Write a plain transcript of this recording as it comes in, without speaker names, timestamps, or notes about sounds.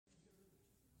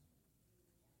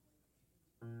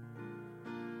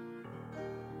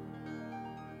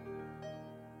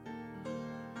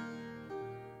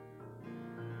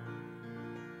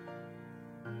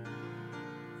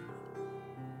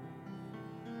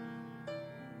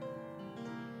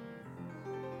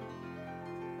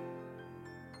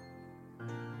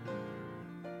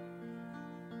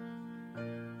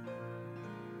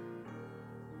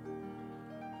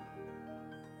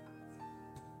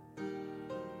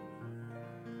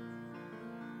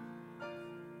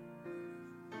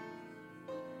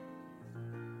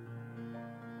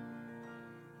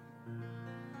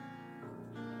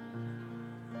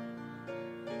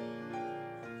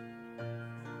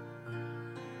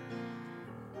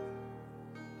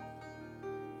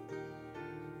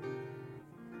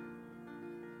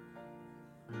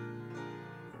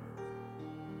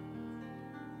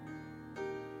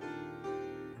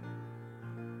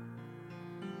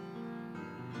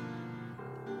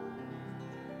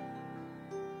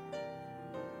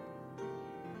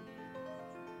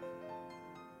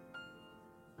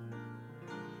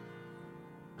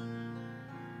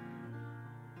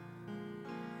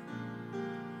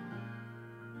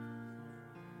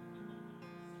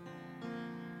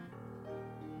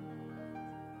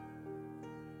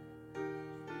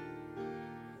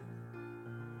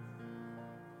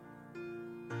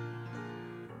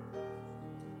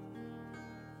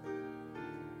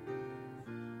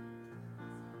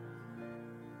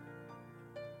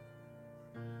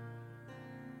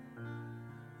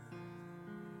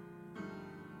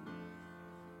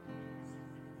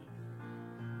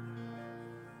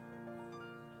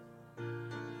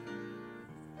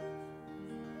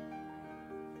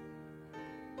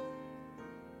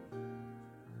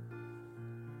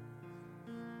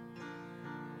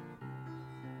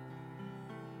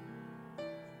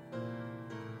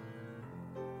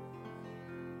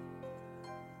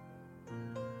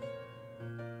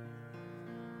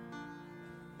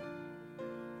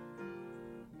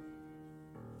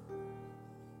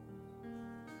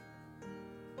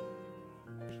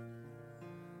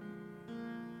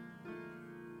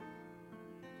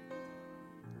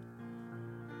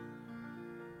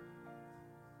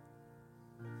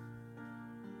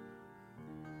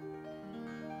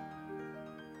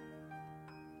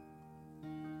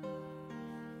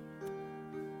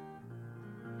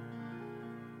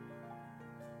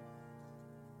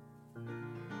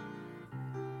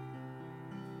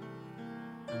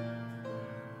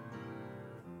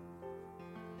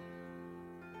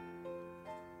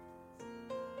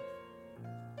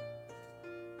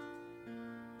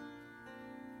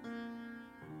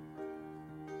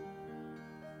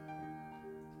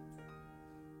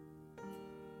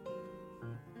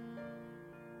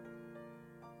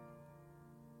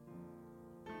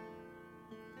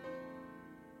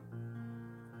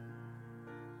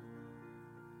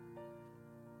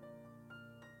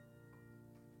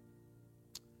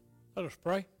Let us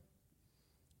pray.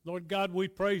 Lord God, we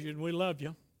praise you and we love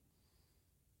you.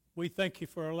 We thank you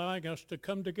for allowing us to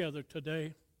come together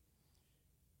today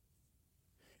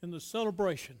in the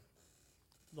celebration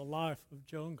of the life of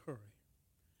Joan Curry.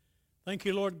 Thank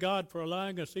you, Lord God, for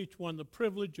allowing us each one the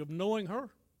privilege of knowing her,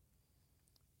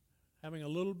 having a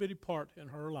little bitty part in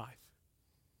her life.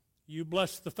 You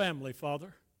bless the family,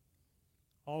 Father,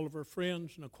 all of her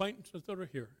friends and acquaintances that are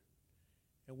here.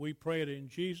 And we pray it in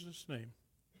Jesus' name.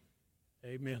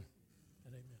 Amen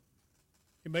and amen.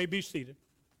 You may be seated.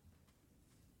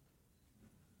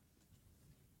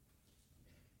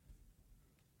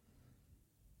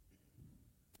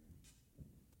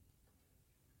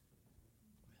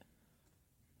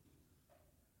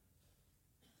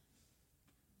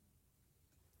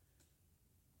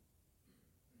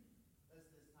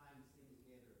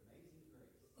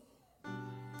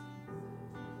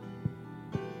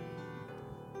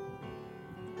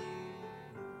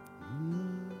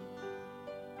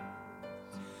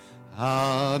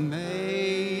 Amazing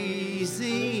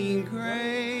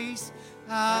grace,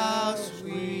 how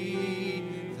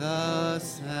sweet the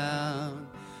sound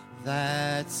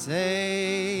that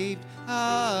saved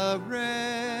a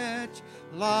wretch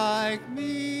like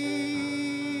me.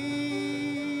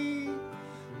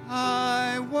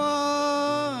 I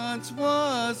once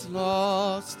was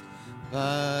lost,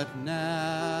 but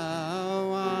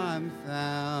now I'm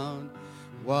found,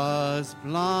 was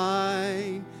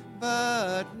blind,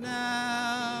 but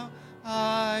now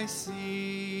I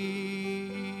see.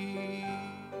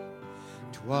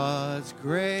 'Twas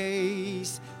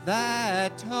grace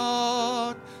that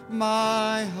taught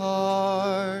my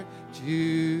heart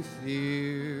to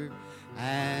fear,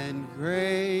 and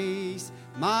grace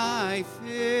my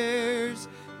fears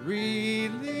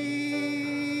relieved.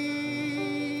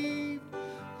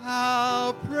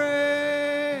 How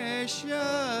precious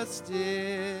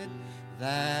did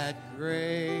that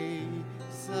grace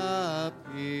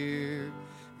appear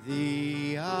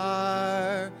the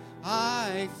hour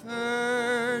I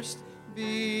first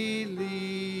believed.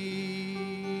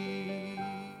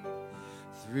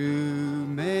 Through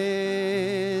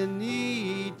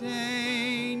many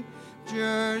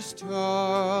dangers,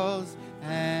 toils,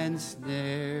 and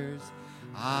snares,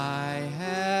 I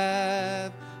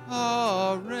have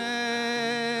already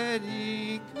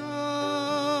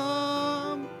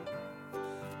come.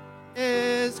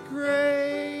 His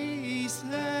grace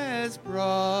has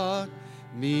brought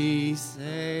me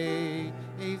safe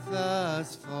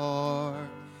thus far,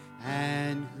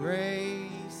 and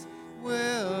grace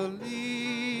will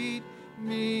lead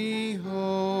me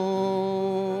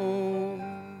home.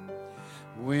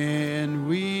 When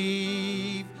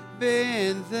we've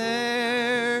been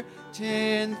there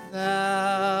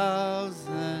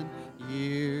 10,000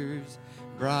 years,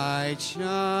 bright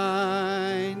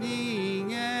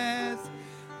shining as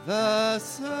the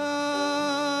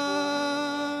sun,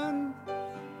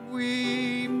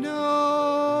 we've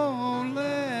known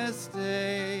less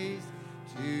days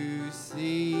to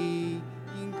sing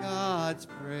God's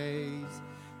praise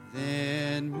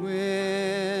than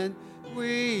when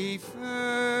we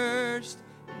first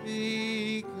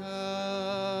begun.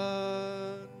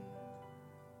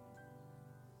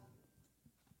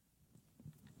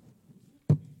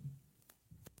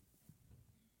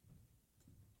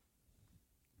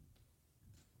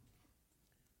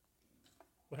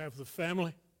 We have the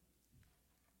family.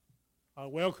 I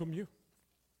welcome you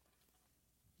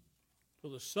to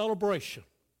the celebration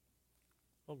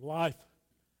of life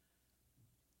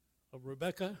of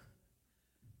Rebecca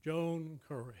Joan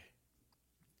Curry.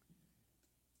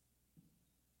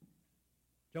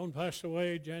 Joan passed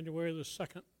away January the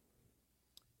 2nd,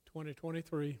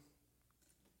 2023,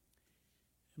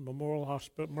 in Memorial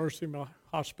Hospital, Mercy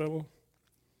Hospital.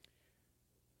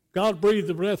 God breathed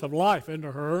the breath of life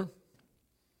into her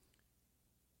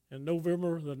in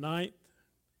November the 9th,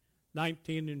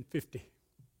 1950,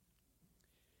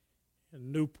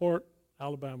 in Newport,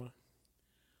 Alabama,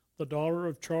 the daughter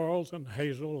of Charles and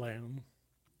Hazel Lamb.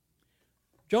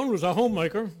 Joan was a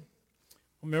homemaker,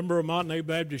 a member of Montenay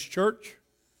Baptist Church.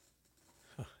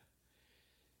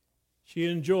 She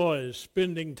enjoys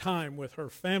spending time with her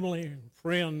family and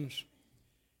friends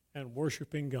and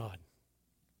worshiping God.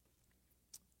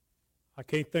 I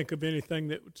can't think of anything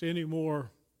that's any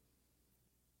more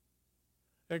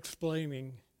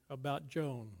explaining about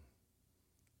Joan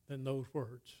than those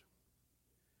words.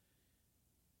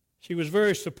 She was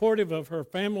very supportive of her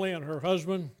family and her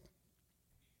husband.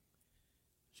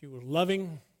 She was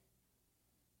loving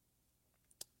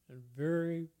and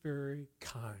very, very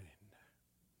kind.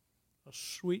 A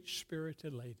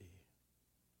sweet-spirited lady.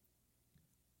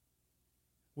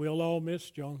 We'll all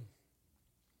miss Joan.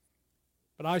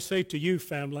 But I say to you,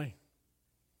 family,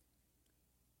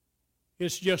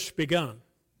 it's just begun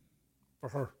for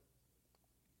her.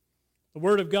 The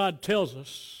Word of God tells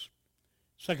us,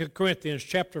 2 Corinthians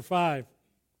chapter 5,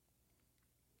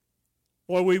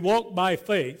 for we walk by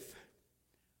faith,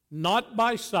 not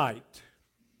by sight.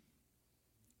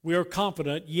 We are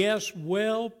confident, yes,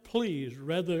 well pleased,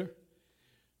 rather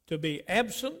to be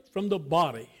absent from the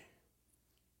body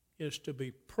is to be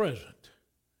present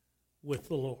with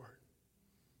the Lord.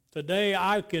 Today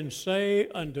I can say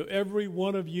unto every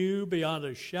one of you beyond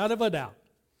a shadow of a doubt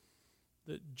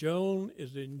that Joan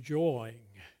is enjoying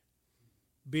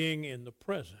being in the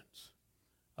presence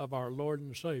of our Lord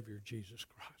and Savior, Jesus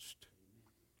Christ.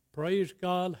 Praise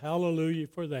God, hallelujah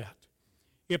for that.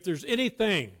 If there's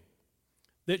anything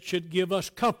that should give us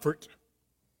comfort,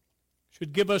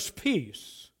 should give us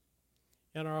peace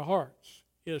in our hearts,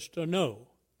 is to know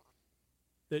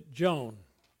that Joan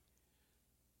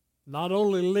not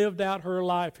only lived out her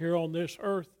life here on this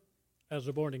earth as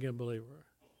a born-again believer,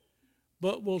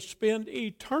 but will spend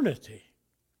eternity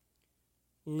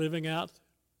living out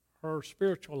her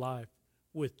spiritual life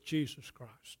with Jesus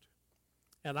Christ.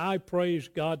 And I praise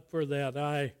God for that.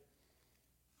 I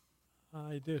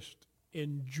just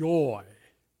enjoy,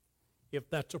 if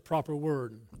that's a proper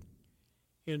word,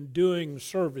 in doing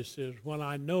services when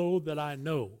I know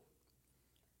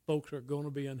folks are going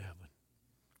to be in heaven.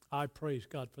 I praise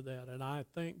God for that, and I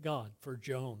thank God for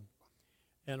Joan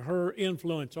and her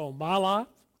influence on my life,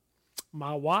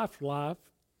 my wife's life,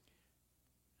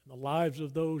 and the lives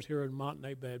of those here in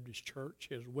Montenay Baptist Church,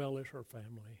 as well as her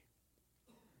family.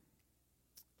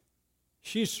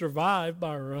 She's survived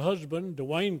by her husband,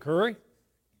 Dwayne Curry,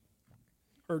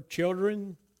 her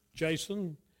children,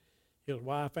 Jason, his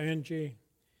wife, Angie,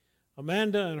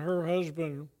 Amanda and her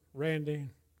husband, Randy,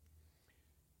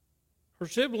 her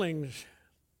siblings,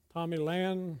 Tommy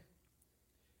Land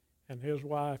and his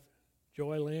wife,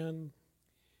 Joy Lynn,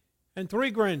 and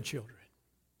 3 grandchildren.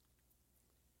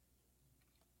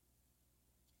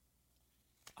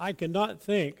 I cannot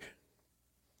think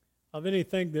of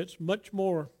anything that's much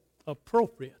more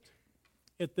appropriate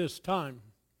at this time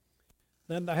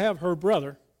than to have her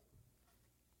brother,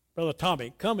 Brother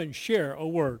Tommy, come and share a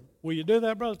word. Will you do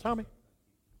that, Brother Tommy?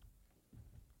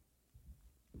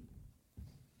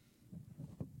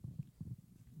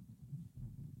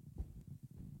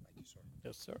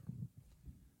 Yes, sir.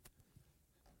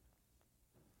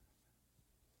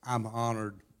 I'm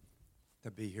honored to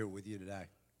be here with you today.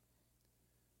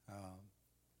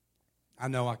 I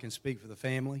know I can speak for the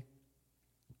family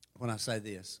when I say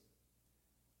this.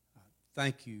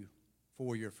 Thank you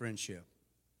for your friendship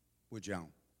with Joan.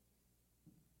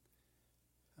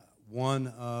 One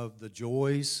of the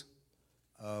joys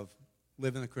of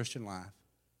living a Christian life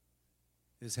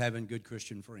is having good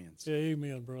Christian friends.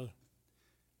 Amen, brother.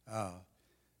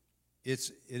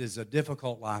 It is a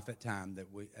difficult life at times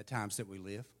that we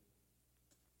live,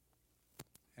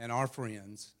 and our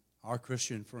friends, our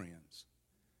Christian friends,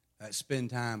 that spend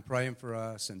time praying for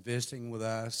us and visiting with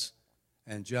us,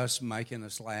 and just making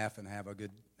us laugh and have a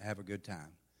good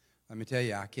time. Let me tell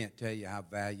you, I can't tell you how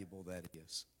valuable that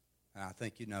is. And I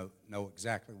think you know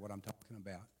exactly what I'm talking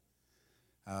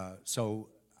about. So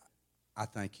I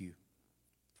thank you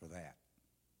for that.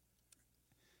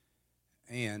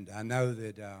 And I know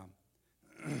that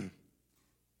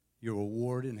your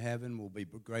reward in heaven will be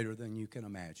greater than you can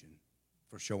imagine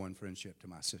for showing friendship to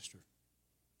my sister.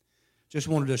 Just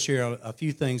wanted to share a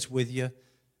few things with you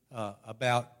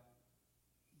about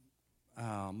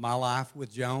my life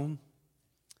with Joan.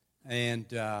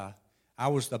 And I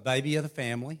was the baby of the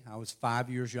family. I was 5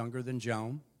 years younger than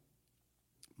Joan.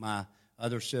 My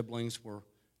other siblings were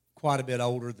quite a bit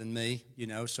older than me,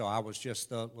 so I was just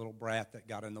the little brat that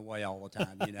got in the way all the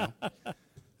time,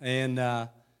 And I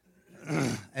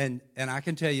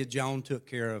can tell you, Joan took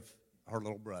care of her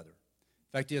little brother.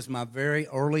 In fact, is my very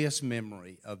earliest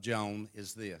memory of Joan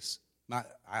is this.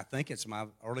 I think it's my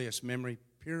earliest memory,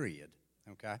 period,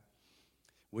 okay?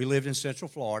 We lived in Central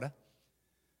Florida,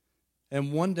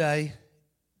 and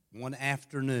one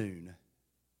afternoon,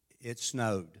 it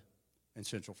snowed in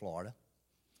Central Florida.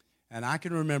 And I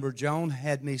can remember Joan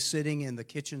had me sitting in the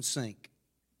kitchen sink,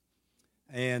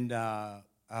 and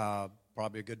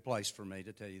probably a good place for me,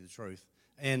 to tell you the truth.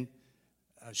 And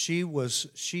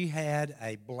she had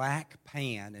a black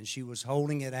pan, and she was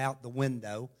holding it out the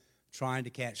window, trying to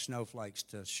catch snowflakes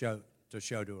to show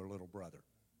to her little brother.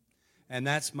 And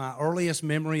that's my earliest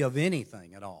memory of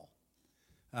anything at all.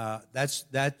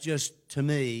 That just, to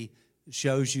me,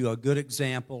 shows you a good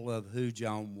example of who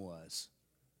Joan was.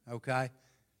 Okay?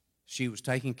 She was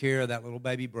taking care of that little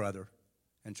baby brother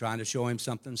and trying to show him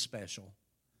something special.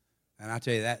 And I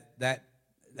tell you,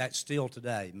 that still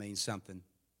today means something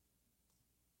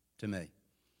to me.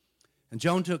 And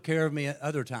Joan took care of me at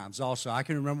other times also. I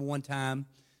can remember one time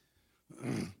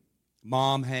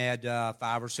Mom had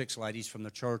 5 or 6 ladies from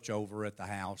the church over at the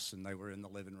house, and they were in the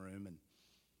living room.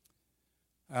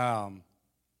 And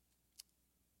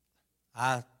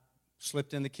I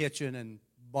slipped in the kitchen and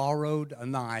borrowed a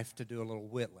knife to do a little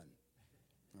whittling.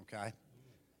 Okay?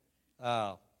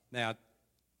 Now,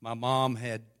 my mom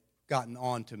had gotten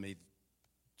on to me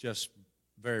just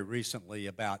very recently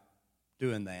about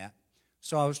doing that.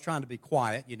 So I was trying to be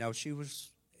quiet. You know, she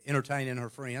was entertaining her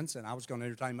friends, and I was going to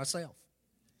entertain myself.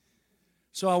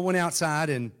 So I went outside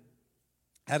and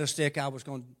had a stick I was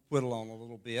going to whittle on a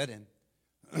little bit, and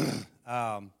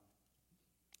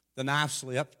the knife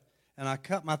slipped, and I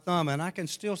cut my thumb, and I can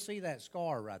still see that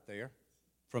scar right there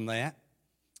from that.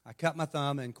 I cut my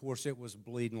thumb, and, of course, it was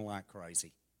bleeding like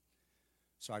crazy.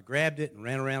 So I grabbed it and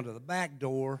ran around to the back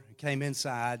door and came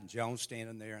inside, and Joan's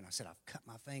standing there, and I said, I've cut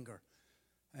my finger.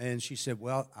 And she said,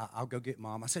 well, I'll go get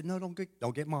Mom. I said, no, don't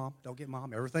get Mom. Don't get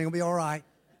Mom. Everything will be all right.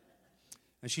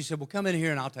 And she said, well, come in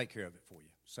here, and I'll take care of it for you.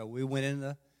 So we went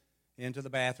into the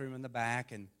bathroom in the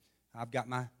back, and I've got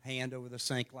my hand over the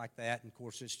sink like that, and, of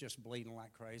course, it's just bleeding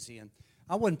like crazy. And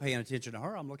I wasn't paying attention to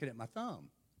her. I'm looking at my thumb.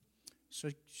 So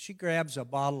she grabs a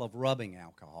bottle of rubbing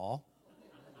alcohol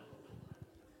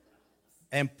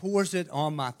and pours it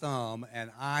on my thumb,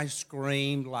 and I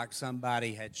screamed like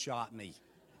somebody had shot me.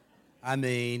 I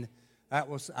mean, I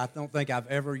don't think I've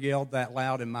ever yelled that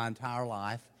loud in my entire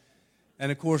life. And,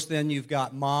 of course, then you've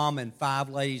got Mom and 5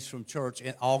 ladies from church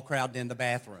all crowded in the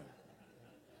bathroom.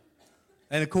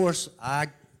 And, of course,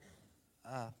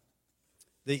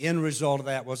 the end result of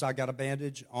that was I got a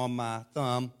bandage on my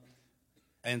thumb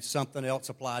and something else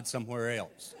applied somewhere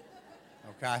else,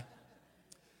 okay?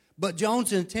 But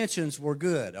Joan's intentions were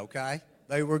good, okay?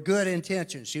 They were good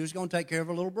intentions. She was going to take care of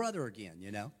her little brother again,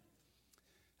 you know?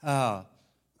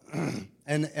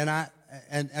 And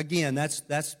again,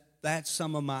 that's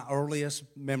some of my earliest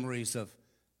memories of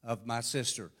my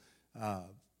sister.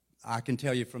 I can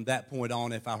tell you from that point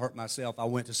on, if I hurt myself, I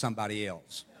went to somebody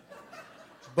else.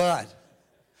 But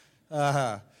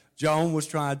Joan was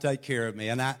trying to take care of me,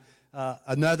 and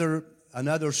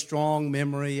another strong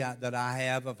memory that I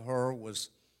have of her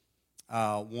was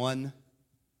one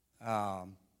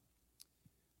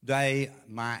day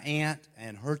my aunt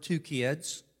and her 2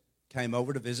 kids came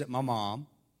over to visit my mom,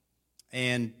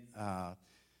 and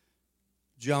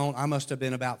Joan, I must have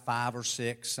been about 5 or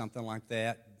 6, something like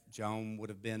that. Joan would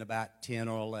have been about 10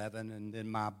 or 11, and then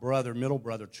my middle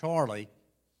brother Charlie,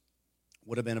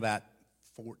 would have been about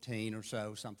 14 or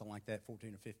so, something like that,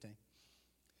 14 or 15.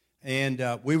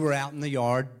 And we were out in the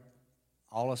yard,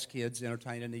 all us kids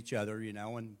entertaining each other, you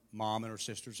know, and Mom and her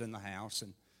sisters in the house.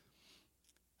 And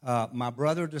my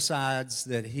brother decides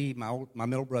that my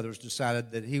middle brother's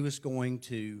decided that he was going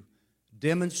to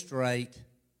demonstrate.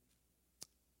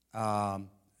 I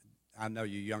know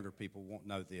you younger people won't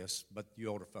know this, but you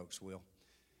older folks will.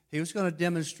 He was going to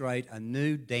demonstrate a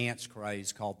new dance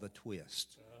craze called the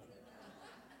twist.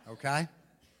 Okay?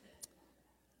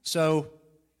 So,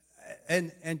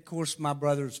 and of course, my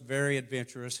brother's very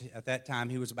adventurous. At that time,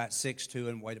 he was about 6'2"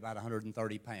 and weighed about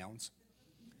 130 pounds.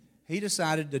 He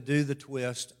decided to do the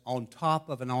twist on top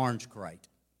of an orange crate.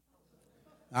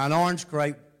 Now, an orange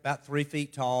crate about 3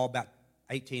 feet tall, about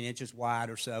 18 inches wide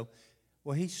or so.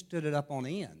 Well, he stood it up on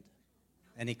end,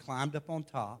 and he climbed up on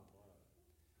top,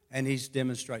 and he's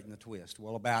demonstrating the twist.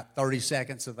 Well, about 30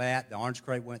 seconds of that, the orange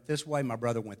crate went this way, my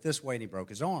brother went this way, and he broke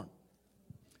his arm.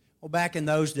 Well, back in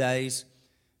those days,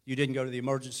 you didn't go to the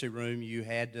emergency room. You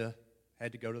had to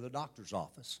go to the doctor's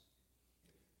office.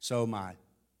 So my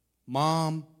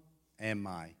mom and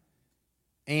my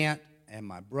aunt and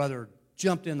my brother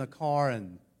jumped in the car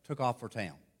and took off for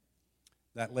town.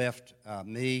 That left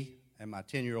me and my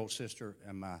 10-year-old sister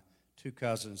and my 2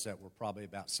 cousins that were probably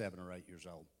about 7 or 8 years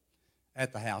old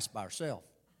at the house by ourselves.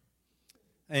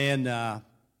 And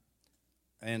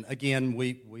again,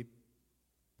 we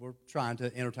were trying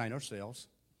to entertain ourselves.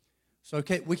 So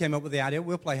we came up with the idea,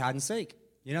 we'll play hide and seek.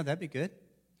 You know, that'd be good.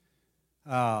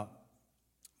 I'm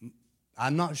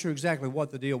not sure exactly what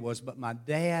the deal was, but my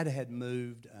dad had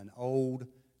moved an old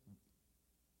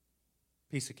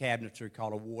piece of cabinetry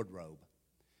called a wardrobe.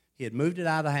 He had moved it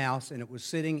out of the house, and it was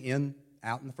sitting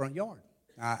out in the front yard.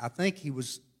 I think he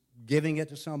was giving it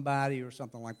to somebody or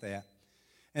something like that.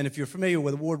 And if you're familiar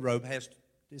with a wardrobe,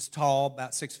 it's tall,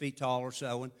 about 6 feet tall or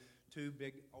so, and 2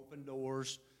 big open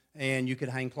doors, and you could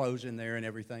hang clothes in there and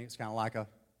everything. It's kind of like a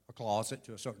closet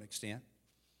to a certain extent.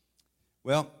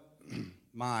 Well,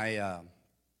 my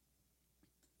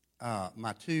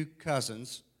 2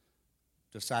 cousins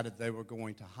decided they were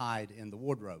going to hide in the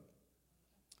wardrobe.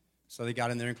 So they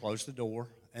got in there and closed the door,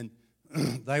 and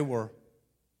they were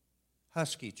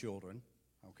husky children,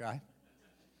 okay?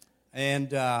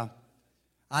 And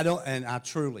I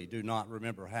truly do not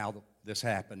remember how this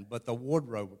happened, but the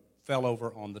wardrobe fell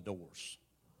over on the doors.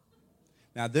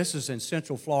 Now, this is in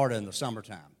Central Florida in the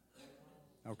summertime,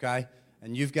 okay?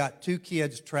 And you've got two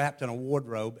kids trapped in a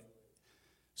wardrobe.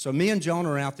 So me and Joan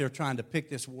are out there trying to pick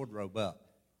this wardrobe up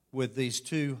with these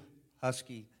two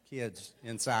husky kids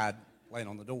inside laying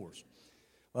on the doors.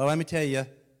 Well, let me tell you,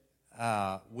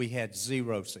 we had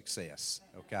zero success,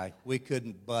 okay? We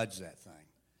couldn't budge that thing.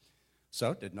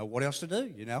 So didn't know what else to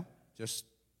do, you know.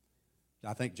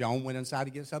 I think Joan went inside to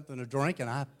get something to drink, and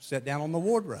I sat down on the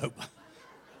wardrobe.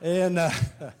 And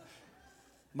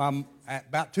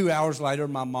about 2 hours later,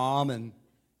 my mom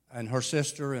and her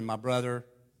sister and my brother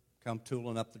come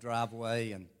tooling up the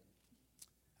driveway, and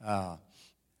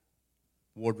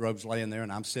wardrobe's laying there,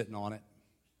 and I'm sitting on it.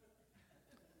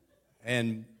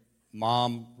 And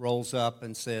Mom rolls up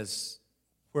and says,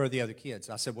 "Where are the other kids?"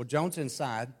 I said, "Well, Joan's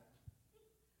inside."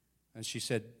 And she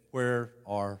said, "Where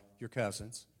are your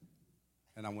cousins?"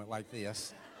 And I went like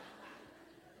this.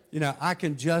 You know, I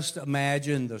can just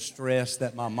imagine the stress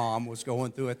that my mom was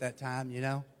going through at that time, you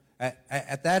know.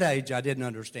 At that age, I didn't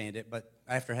understand it, but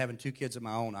after having two kids of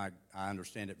my own, I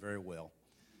understand it very well.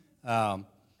 But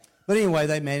anyway,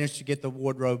 they managed to get the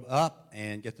wardrobe up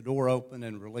and get the door open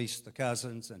and release the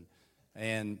cousins,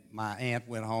 and my aunt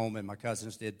went home, and my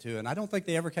cousins did too. And I don't think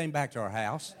they ever came back to our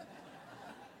house.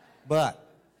 But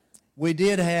we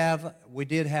did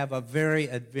have a very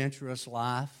adventurous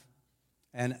life,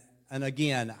 and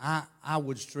again, I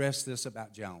would stress this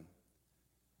about Joan.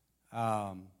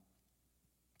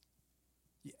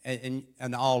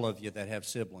 And all of you that have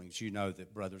siblings, you know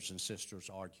that brothers and sisters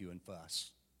argue and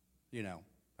fuss. You know,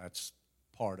 that's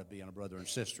part of being a brother and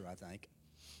sister, I think.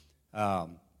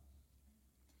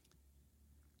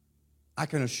 I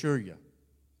can assure you,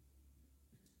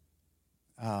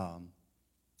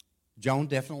 Joan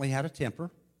definitely had a temper.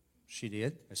 She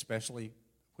did, especially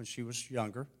when she was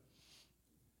younger.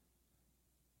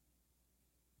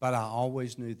 But I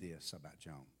always knew this about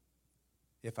Joan.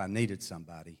 If I needed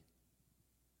somebody,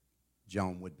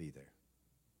 Joan would be there.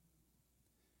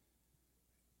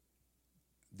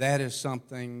 That is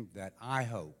something that I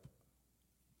hope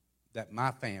that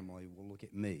my family will look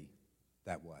at me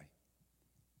that way.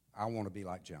 I want to be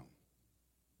like Joan.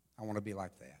 I want to be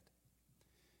like that.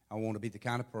 I want to be the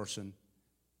kind of person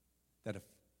that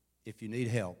if you need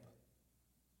help,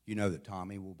 you know that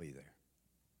Tommy will be there.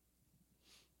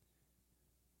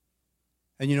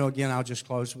 And you know, again, I'll just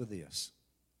close with this.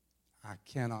 I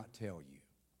cannot tell you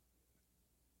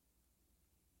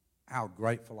how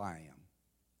grateful I am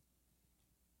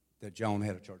that Joan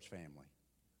had a church family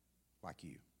like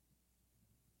you.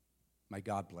 May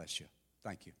God bless you.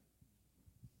 Thank you.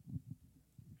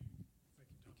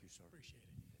 Thank you, sir. Appreciate it.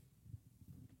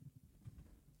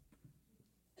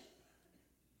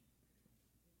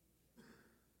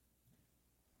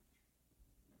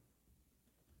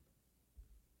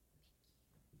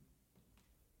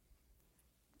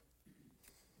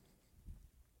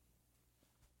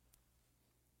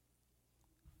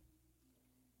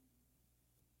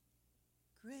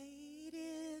 Great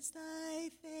is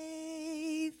thy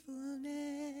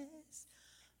faithfulness,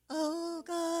 O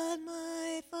God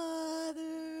my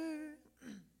Father.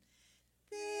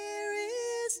 There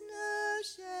is no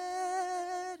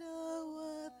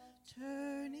shadow of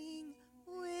turning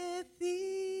with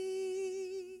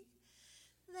thee.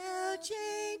 Thou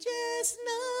changest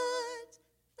not,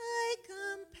 thy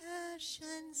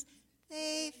compassions,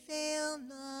 they fail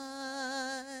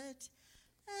not.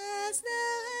 As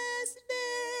thou hast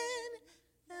been,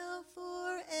 thou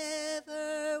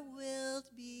forever wilt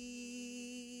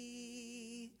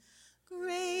be.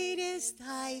 Great is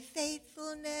thy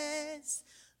faithfulness,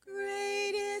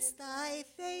 great is thy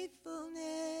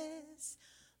faithfulness.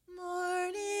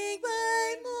 Morning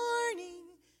by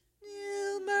morning,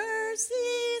 new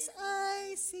mercies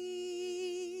I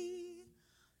see.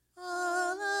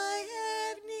 All I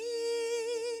have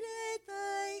needed,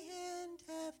 thy hand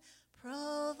hath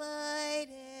provided.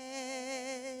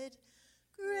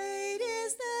 Great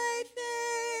is thy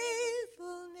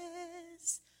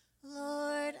faithfulness,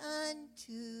 Lord,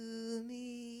 unto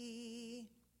me.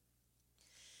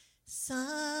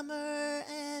 Summer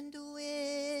and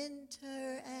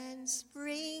winter and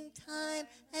springtime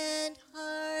and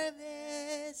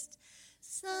harvest,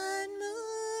 sun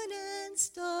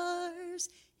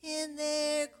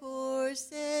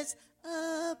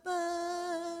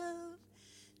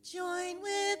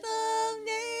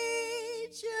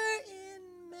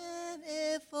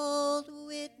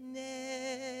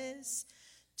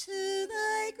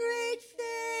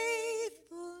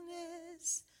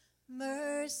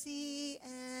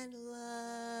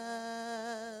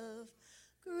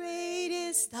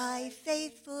thy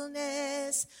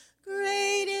faithfulness.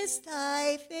 Great is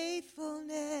thy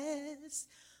faithfulness.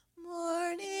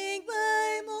 Morning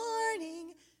by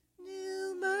morning,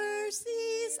 new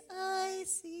mercies I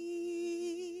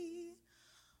see.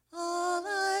 All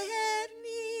I have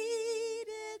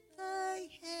needed, thy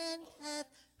hand hath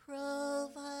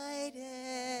provided.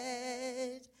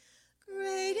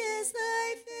 Great is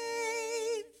thy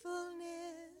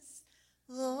faithfulness,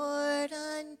 Lord,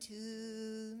 unto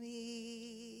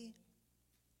me.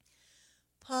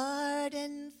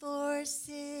 Pardon for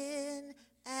sin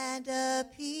and a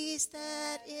peace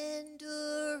that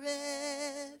endureth,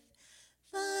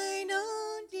 thine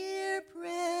own dear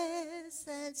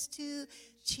presence to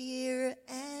cheer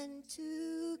and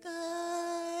to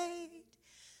guide,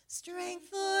 strength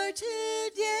for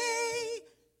today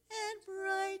and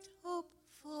bright hope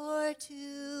for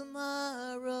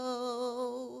tomorrow.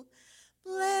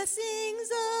 Blessings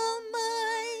all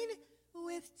mine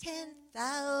with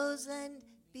 10,000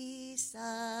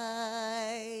 beside.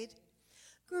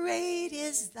 Great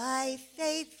is thy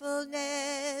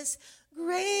faithfulness,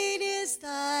 great is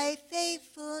thy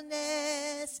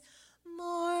faithfulness.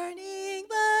 Morning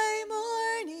by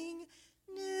morning,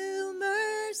 new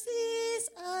mercies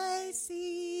I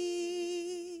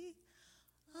see.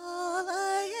 All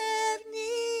I have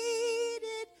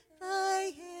needed,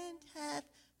 thy hand hath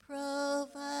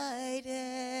provided.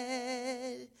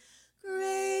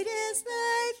 Great is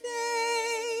thy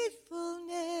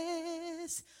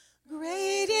faithfulness,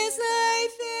 great is thy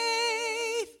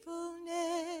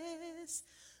faithfulness,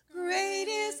 great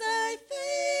is thy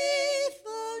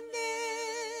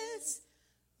faithfulness,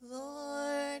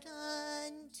 Lord,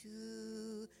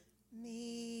 unto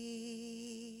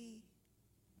me.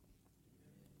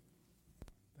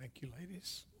 Thank you,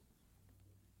 ladies.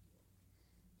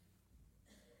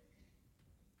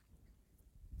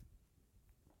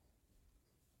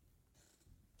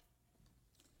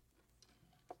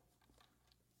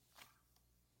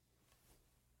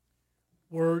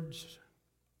 Words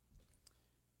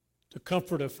to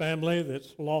comfort a family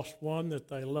that's lost one that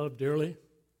they love dearly.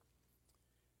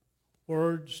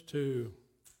 Words to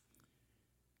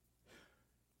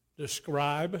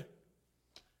describe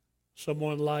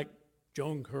someone like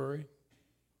Joan Curry.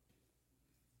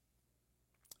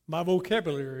 My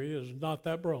vocabulary is not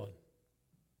that broad.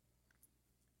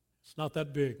 It's not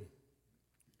that big.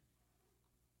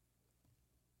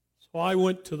 So I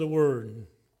went to the Word.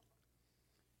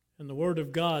 And the Word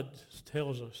of God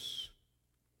tells us,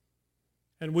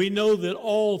 and we know that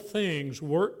all things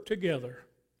work together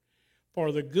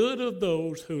for the good of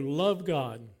those who love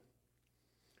God,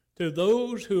 to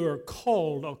those who are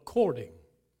called according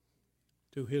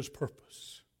to His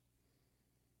purpose.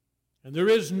 And there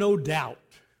is no doubt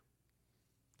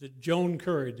that Joan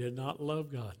Curry did not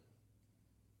love God.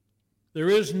 There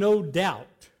is no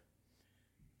doubt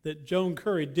that Joan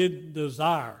Curry didn't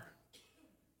desire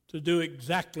to do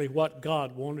exactly what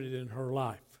God wanted in her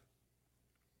life.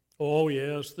 Oh,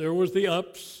 yes, there was the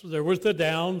ups, there was the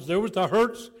downs, there was the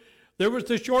hurts, there was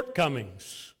the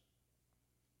shortcomings.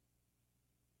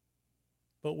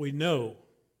 But we know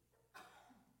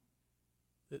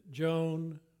that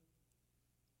Joan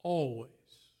always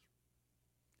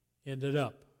ended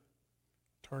up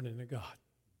turning to God.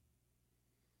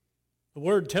 The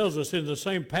Word tells us in the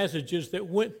same passages that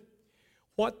what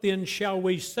then shall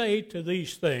we say to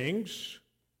these things?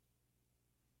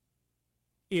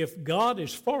 If God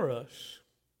is for us,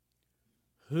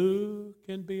 who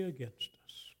can be against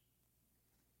us?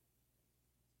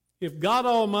 If God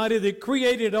Almighty that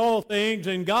created all things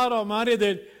and God Almighty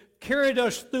that carried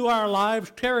us through our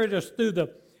lives, carried us through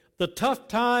the tough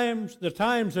times, the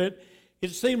times that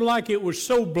it seemed like it was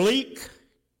so bleak,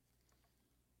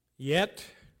 yet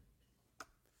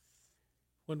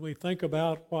when we think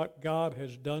about what God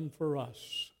has done for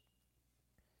us,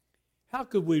 how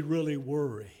could we really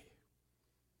worry?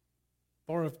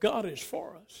 For if God is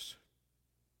for us,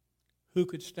 who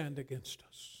could stand against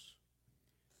us?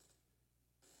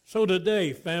 So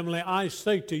today, family, I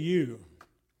say to you,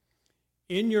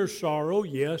 in your sorrow,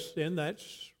 yes, and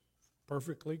that's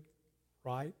perfectly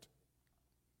right.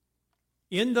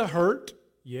 In the hurt,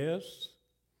 yes,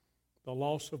 the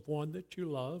loss of one that you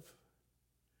love.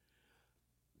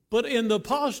 But in the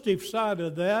positive side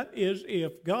of that is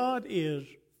if God is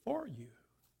for you,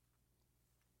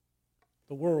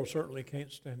 the world certainly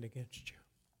can't stand against you.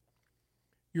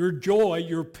 Your joy,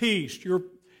 your peace,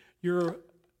 your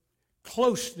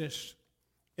closeness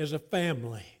as a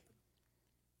family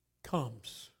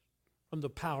comes from the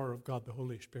power of God the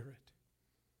Holy Spirit.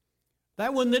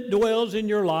 That one that dwells in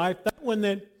your life, that one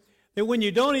that when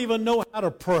you don't even know how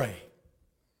to pray,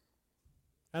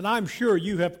 And I'm sure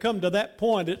you have come to that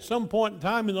point at some point in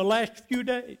time in the last few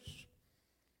days.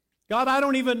 God, I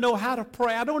don't even know how to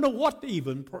pray. I don't know what to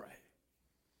even pray.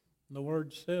 And the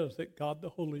Word says that God the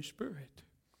Holy Spirit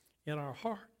in our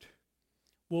heart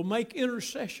will make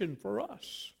intercession for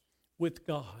us with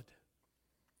God.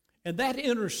 And that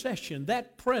intercession,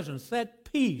 that presence, that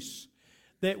peace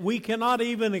that we cannot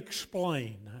even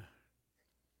explain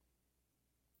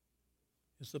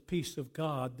is the peace of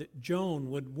God that Joan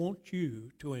would want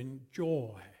you to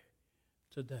enjoy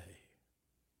today.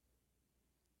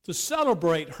 To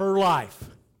celebrate her life.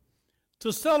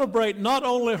 To celebrate not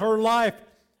only her life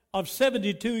of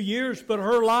 72 years, but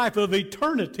her life of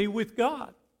eternity with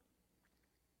God.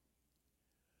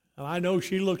 And I know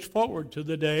she looks forward to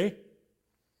the day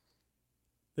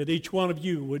that each one of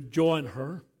you would join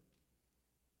her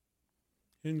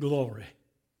in glory.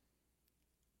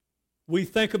 We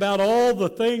think about all the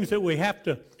things that we have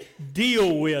to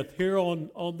deal with here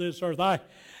on this earth.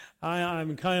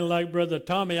 I'm kind of like Brother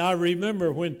Tommy. I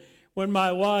remember when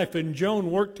my wife and Joan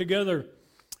worked together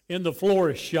in the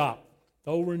florist shop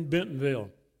over in Bentonville.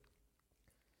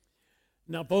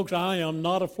 Now, folks, I am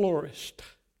not a florist.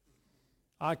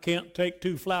 I can't take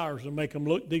two flowers and make them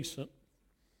look decent.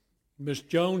 Miss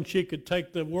Joan, she could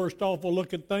take the worst awful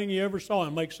looking thing you ever saw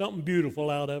and make something beautiful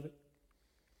out of it.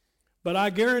 But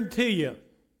I guarantee you,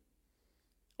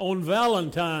 on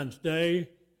Valentine's Day,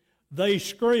 they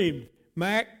screamed,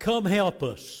 "Mac, come help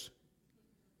us."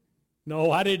 No,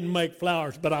 I didn't make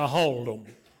flowers, but I hauled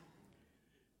them.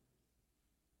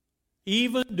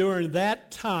 Even during that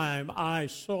time, I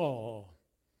saw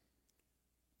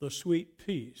the sweet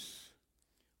peace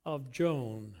of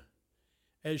Joan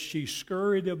as she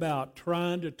scurried about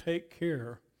trying to take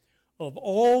care of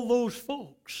all those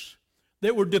folks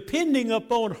that were depending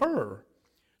upon her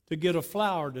to get a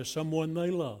flower to someone they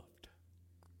loved.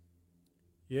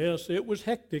 Yes, it was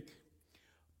hectic,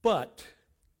 but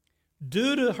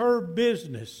due to her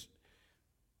business,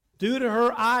 due to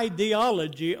her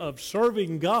ideology of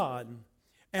serving God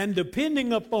and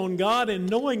depending upon God and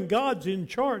knowing God's in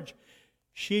charge,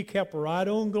 she kept right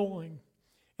on going.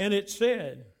 And it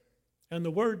said, and the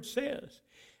Word says,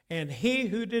 "And he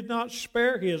who did not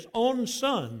spare his own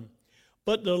son,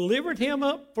 but delivered him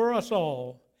up for us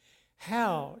all,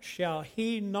 how shall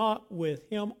he not with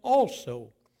him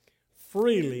also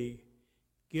freely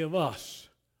give us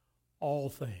all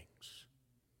things?"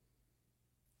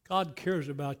 God cares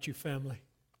about you, family.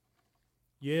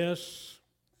 Yes,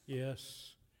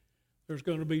 there's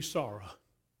going to be sorrow,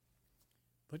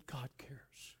 but God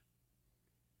cares.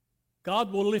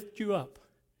 God will lift you up.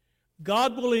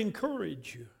 God will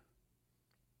encourage you.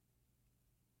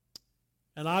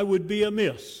 And I would be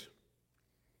amiss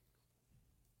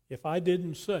if I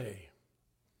didn't say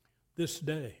this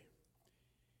day,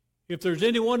 if there's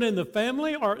anyone in the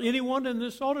family or anyone in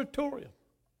this auditorium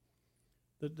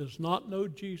that does not know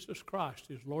Jesus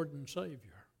Christ as Lord and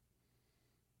Savior,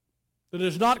 that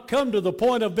has not come to the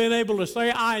point of being able to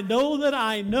say, I know that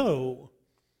I'm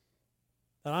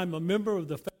a member of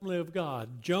the family of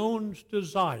God, Joan's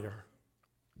desire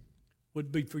would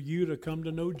be for you to come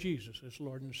to know Jesus as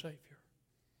Lord and Savior.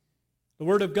 The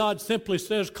Word of God simply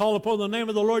says, call upon the name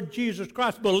of the Lord Jesus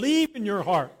Christ, believe in your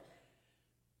heart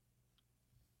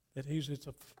that He's at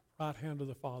the right hand of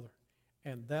the Father,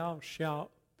 and thou shalt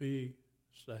be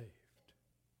saved.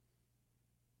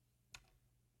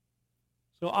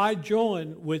 So I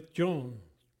join with Joan,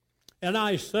 and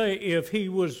I say if he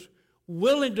was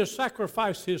willing to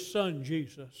sacrifice his son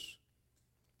Jesus,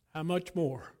 how much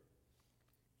more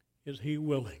is he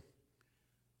willing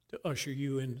to usher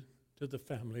you into the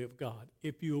family of God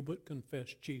if you'll but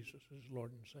confess Jesus as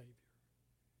Lord and Savior?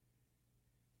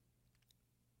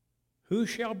 Who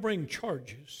shall bring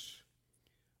charges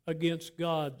against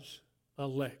God's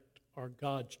elect or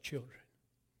God's children?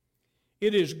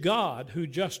 It is God who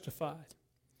justifies.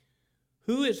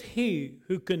 Who is he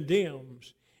who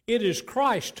condemns? It is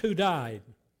Christ who died,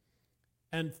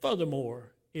 and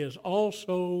furthermore is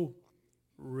also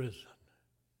risen.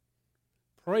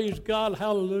 Praise God,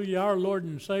 hallelujah, our Lord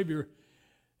and Savior.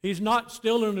 He's not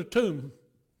still in the tomb.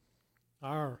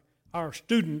 Our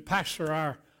student pastor,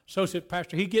 our associate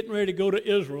pastor, he's getting ready to go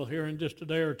to Israel here in just a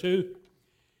day or two.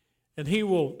 And he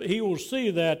will see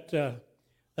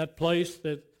that place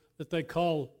that they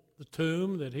call the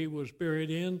tomb that he was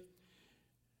buried in.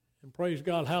 And praise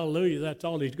God, hallelujah, that's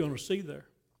all he's going to see there.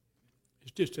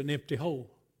 It's just an empty hole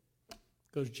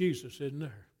because Jesus isn't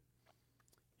there.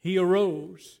 He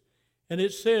arose, and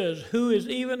it says, who is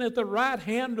even at the right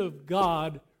hand of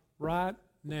God right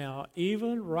now,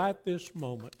 even right this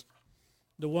moment.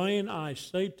 Dwayne, I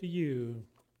say to you,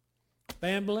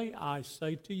 family, I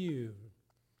say to you,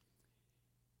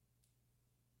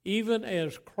 Even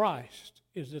as Christ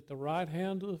is at the right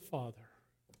hand of the Father,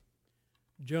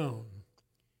 Joan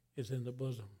is in the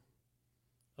bosom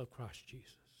of Christ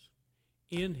Jesus,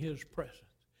 in his presence.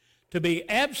 To be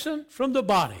absent from the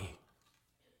body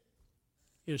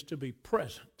is to be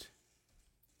present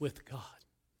with God.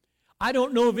 I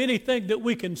don't know of anything that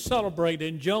we can celebrate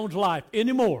in Joan's life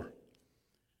anymore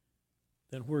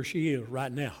than where she is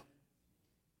right now.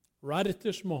 Right at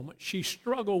this moment. She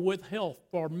struggled with health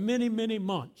for many, many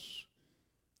months,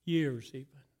 years even.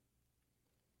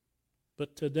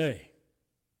 But today,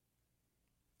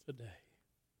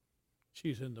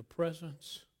 she's in the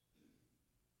presence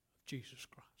of Jesus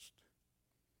Christ.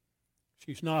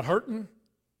 She's not hurting.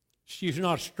 She's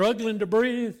not struggling to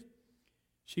breathe.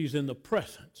 She's in the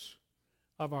presence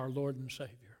of our Lord and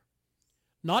Savior.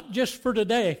 Not just for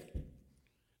today,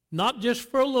 not just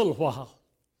for a little while,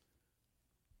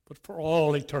 but for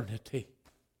all eternity.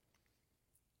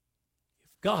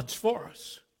 If God's for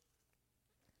us,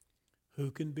 who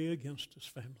can be against us,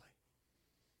 family?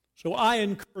 So I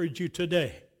encourage you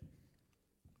today,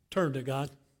 turn to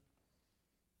God.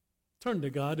 Turn to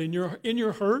God in your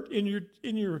hurt, in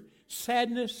your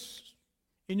sadness,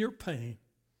 in your pain.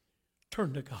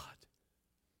 Turn to God.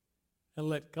 And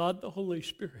let God the Holy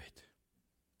Spirit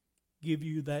give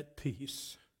you that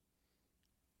peace.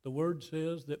 The Word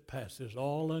says that passes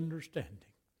all understanding.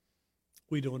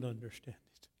 We don't understand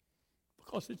it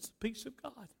because it's the peace of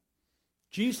God.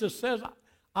 Jesus says,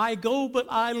 I go, but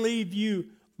I leave you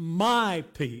my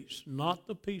peace, not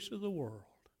the peace of the world.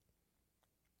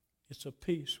 It's a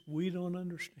peace we don't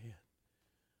understand,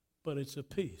 but it's a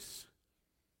peace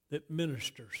that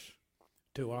ministers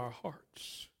to our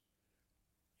hearts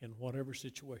in whatever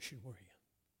situation we're in.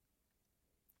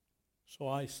 So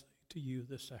I say to you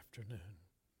this afternoon,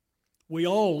 we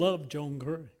all love Joan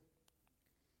Curry.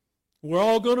 We're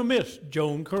all going to miss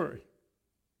Joan Curry.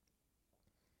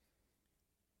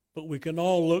 But we can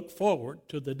all look forward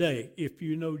to the day, if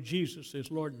you know Jesus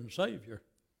as Lord and Savior,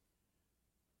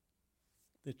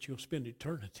 that you'll spend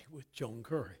eternity with Joan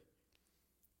Curry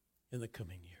in the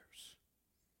coming years.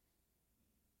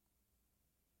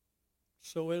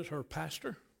 So as her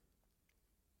pastor,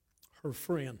 her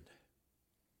friend,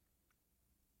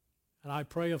 and I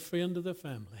pray a friend to the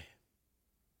family,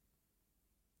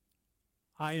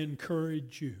 I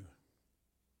encourage you,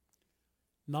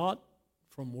 not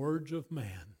from words of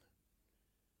man,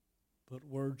 but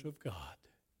words of God.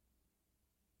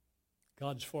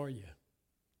 God's for you.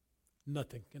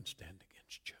 Nothing can stand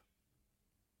against you.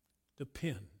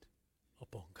 Depend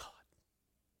upon God.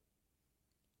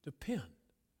 Depend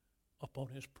upon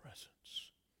His presence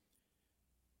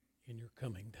in your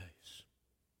coming days.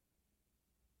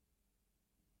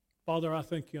 Father, I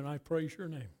thank you and I praise your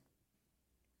name.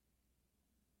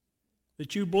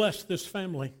 That you bless this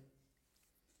family.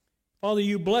 Father,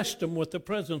 you blessed them with the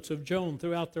presence of Joan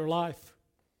throughout their life.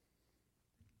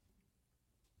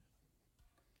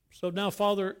 So now,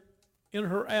 Father, in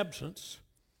her absence,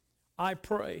 I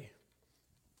pray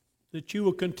that you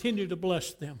will continue to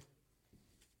bless them.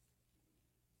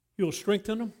 You'll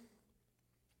strengthen them.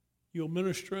 You'll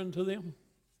minister unto them.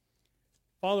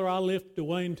 Father, I lift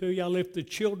Dwayne to you. I lift the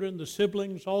children, the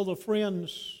siblings, all the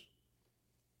friends.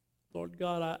 Lord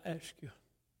God, I ask you,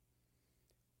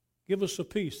 give us a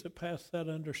peace that passes that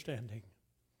understanding.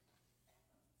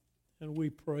 And we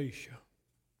praise you.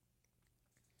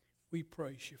 We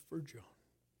praise you for Joan.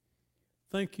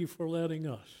 Thank you for letting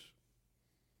us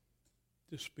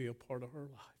this be a part of her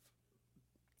life.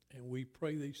 And we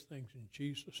pray these things in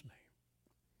Jesus'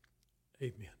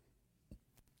 name. Amen.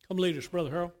 Come lead us, Brother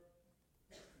Harold.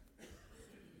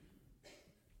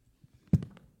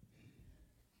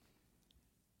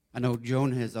 I know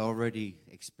Joan has already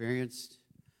experienced,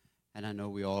 and I know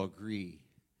we all agree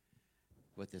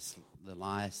what the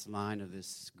last line of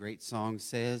this great song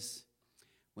says.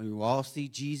 When we all see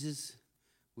Jesus,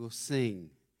 we'll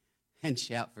sing and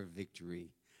shout for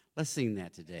victory. Let's sing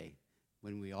that today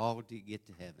when we all get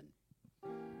to heaven.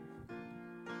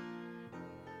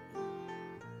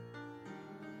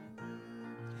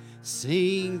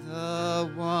 Sing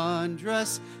the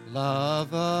wondrous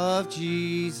love of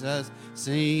Jesus.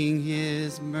 Sing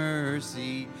his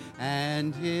mercy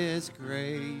and his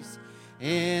grace.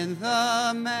 In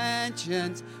the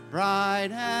mansions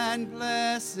bright and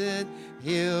blessed,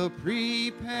 he'll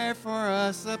prepare for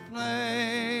us a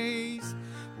place.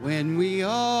 When we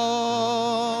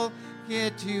all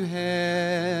get to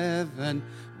heaven,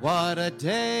 what a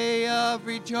day of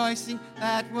rejoicing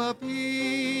that will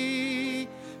be.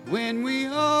 When we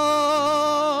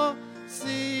all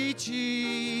see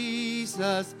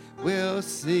Jesus, we'll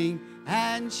sing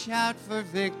and shout for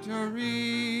victory.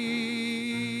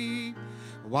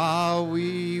 While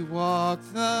we walk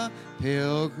the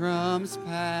pilgrim's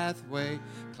pathway,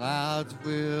 clouds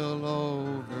will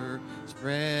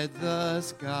overspread the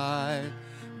sky.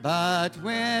 But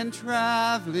when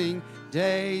traveling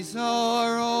days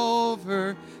are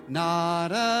over,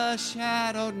 not a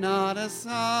shadow, not a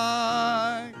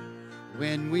sigh.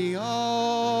 When we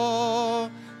all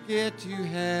get to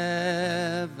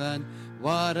heaven,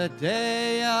 what a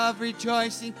day of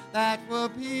rejoicing that will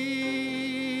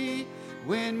be.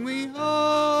 When we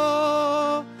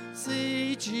all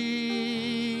see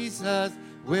Jesus,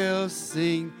 we'll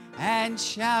sing and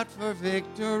shout for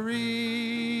victory.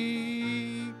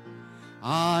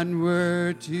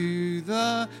 Onward to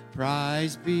the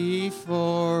prize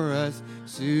before us,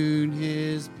 soon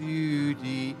his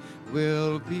beauty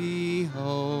will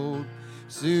behold.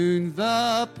 Soon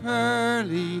the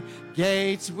pearly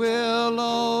gates will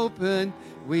open,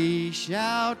 we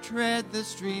shall tread the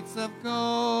streets of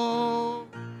gold.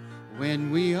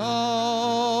 When we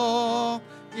all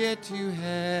get to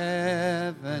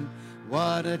heaven,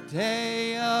 what a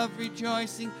day of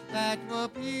rejoicing that will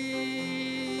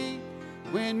be.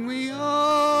 When we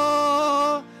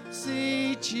all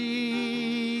see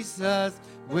Jesus,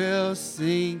 we'll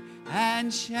sing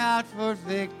and shout for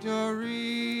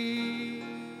victory.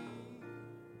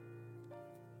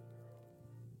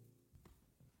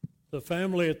 The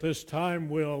family at this time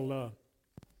will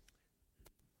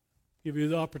give you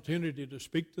the opportunity to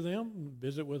speak to them,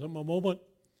 visit with them a moment,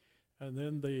 and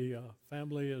then the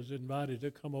family is invited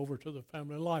to come over to the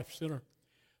Family Life Center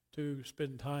to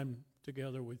spend time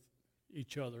together with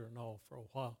each other and all for a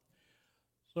while.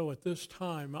 So at this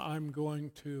time, I'm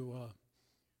going to,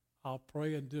 I'll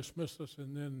pray and dismiss us,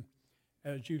 and then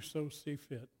as you so see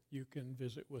fit, you can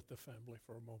visit with the family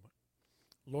for a moment.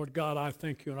 Lord God, I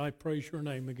thank you and I praise your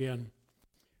name again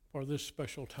for this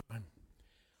special time.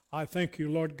 I thank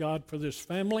you, Lord God, for this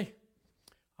family.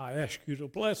 I ask you to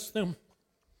bless them,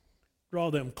 draw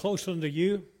them close unto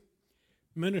you,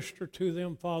 minister to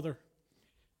them, Father.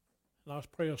 And I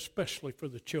pray especially for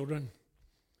the children,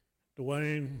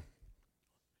 Dwayne,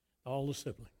 all the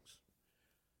siblings.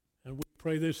 And we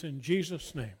pray this in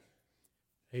Jesus' name.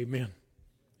 Amen.